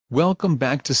Welcome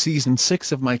back to Season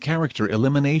 6 of my character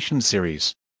elimination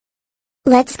series.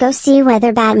 Let's go see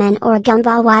whether Batman or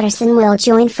Gumball Watterson will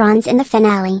join Franz in the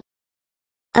finale.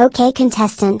 Okay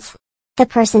contestants. The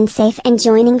person safe in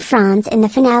joining Franz in the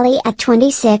finale at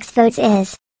 26 votes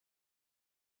is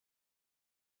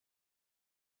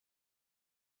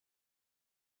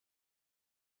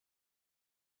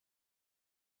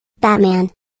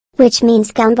Batman. Which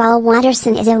means Gumball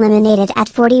Watterson is eliminated at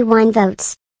 41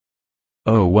 votes.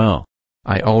 Oh well.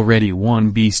 I already won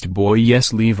Beast Boy.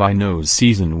 Yes, Levi knows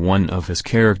Season 1 of his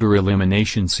character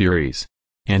elimination series.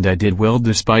 And I did well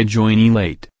despite joining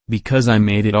late, because I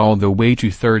made it all the way to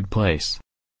 3rd place.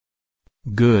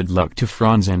 Good luck to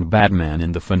Franz and Batman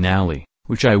in the finale,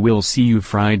 which I will see you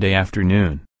Friday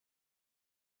afternoon.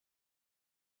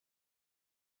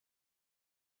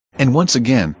 And once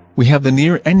again, we have the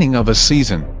near ending of a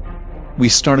season. We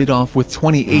started off with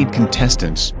 28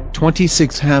 contestants,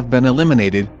 26 have been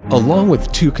eliminated, along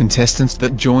with 2 contestants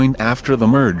that joined after the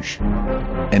merge.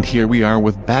 And here we are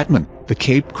with Batman, the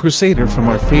Caped Crusader from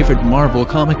our favorite Marvel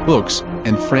comic books,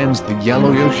 and Franz the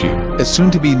Yellow Yoshi, a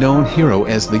soon-to-be-known hero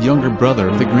as the younger brother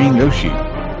of the Green Yoshi.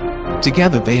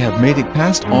 Together they have made it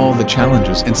past all the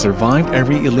challenges and survived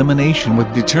every elimination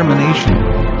with determination.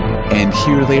 And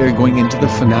here they are going into the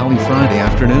finale Friday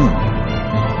afternoon.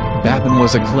 Batman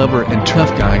was a clever and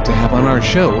tough guy to have on our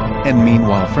show, and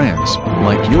meanwhile Franz,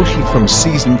 like Yoshi from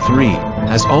Season 3,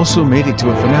 has also made it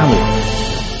to a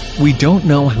finale. We don't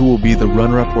know who will be the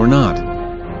runner-up or not.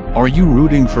 Are you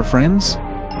rooting for Franz?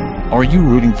 Are you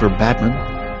rooting for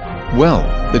Batman? Well,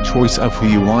 the choice of who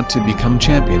you want to become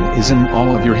champion is in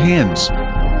all of your hands.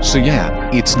 So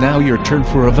yeah, it's now your turn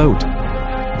for a vote.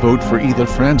 Vote for either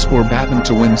Franz or Batman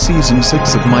to win Season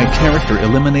 6 of my character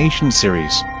elimination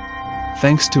series.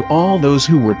 Thanks to all those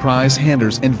who were prize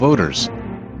handers and voters.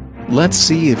 Let's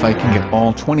see if I can get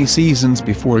all 20 seasons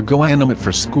before Go Animate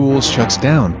for School shuts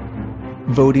down.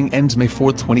 Voting ends May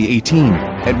 4, 2018,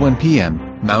 at 1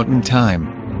 p.m. Mountain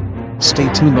Time.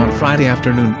 Stay tuned on Friday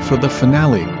afternoon for the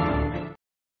finale.